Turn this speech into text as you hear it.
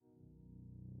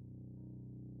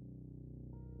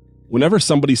Whenever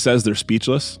somebody says they're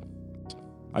speechless,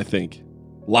 I think,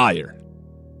 liar.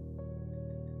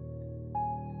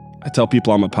 I tell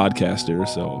people I'm a podcaster,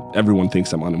 so everyone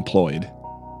thinks I'm unemployed.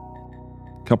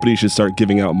 Companies should start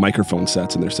giving out microphone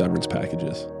sets in their severance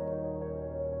packages.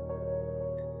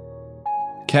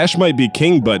 Cash might be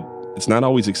king, but it's not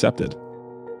always accepted.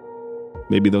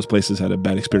 Maybe those places had a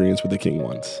bad experience with the king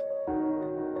once.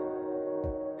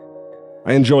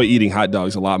 I enjoy eating hot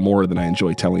dogs a lot more than I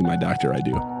enjoy telling my doctor I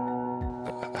do.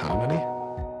 How many?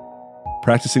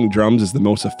 Practicing drums is the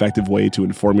most effective way to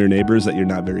inform your neighbors that you're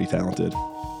not very talented.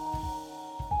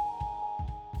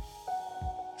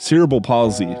 Cerebral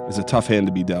palsy is a tough hand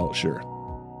to be dealt, sure.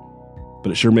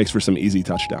 But it sure makes for some easy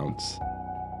touchdowns.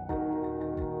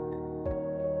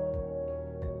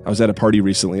 I was at a party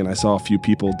recently and I saw a few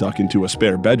people duck into a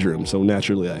spare bedroom, so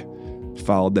naturally I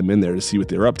followed them in there to see what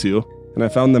they were up to, and I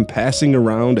found them passing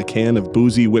around a can of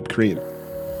boozy whipped cream.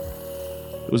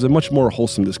 It was a much more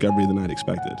wholesome discovery than I'd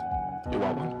expected. You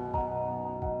want one?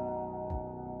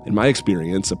 In my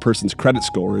experience, a person's credit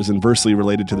score is inversely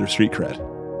related to their street cred.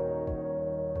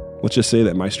 Let's just say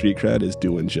that my street cred is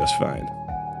doing just fine.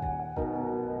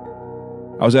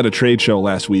 I was at a trade show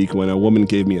last week when a woman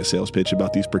gave me a sales pitch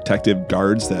about these protective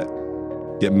guards that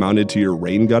get mounted to your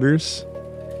rain gutters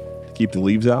to keep the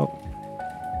leaves out.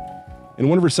 And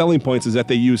one of her selling points is that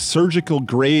they use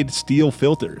surgical-grade steel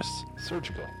filters.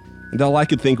 Surgical. And all I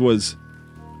could think was,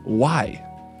 why?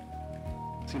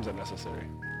 Seems unnecessary.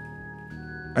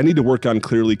 I need to work on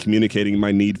clearly communicating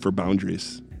my need for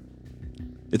boundaries.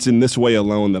 It's in this way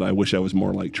alone that I wish I was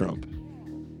more like Trump.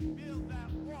 Build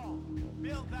that wall,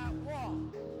 build that wall,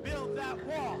 build that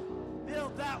wall,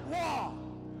 build that wall.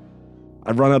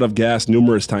 I've run out of gas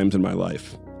numerous times in my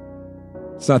life.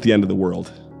 It's not the end of the world.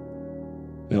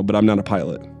 But I'm not a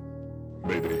pilot.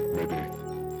 Maybe.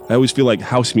 I always feel like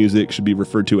house music should be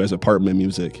referred to as apartment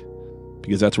music,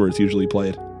 because that's where it's usually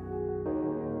played.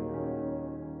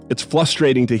 It's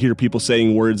frustrating to hear people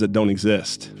saying words that don't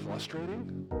exist. Frustrating?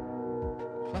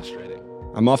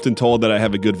 I'm often told that I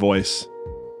have a good voice,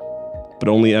 but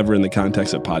only ever in the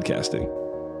context of podcasting.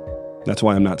 That's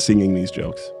why I'm not singing these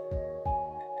jokes.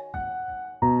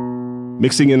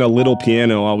 Mixing in a little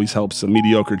piano always helps a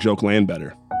mediocre joke land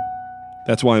better.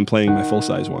 That's why I'm playing my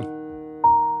full-size one.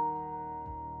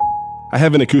 I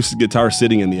have an acoustic guitar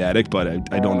sitting in the attic, but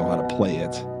I don't know how to play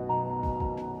it.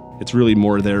 It's really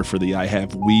more there for the I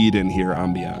have weed in here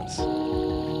ambiance.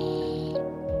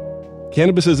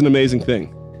 Cannabis is an amazing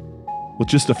thing, with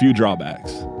just a few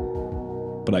drawbacks.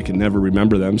 But I can never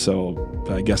remember them, so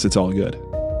I guess it's all good.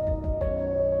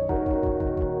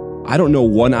 I don't know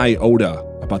one iota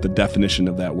about the definition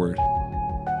of that word.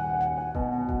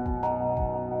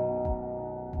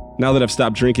 Now that I've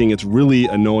stopped drinking, it's really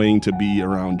annoying to be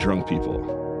around drunk people.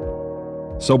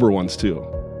 Sober ones, too.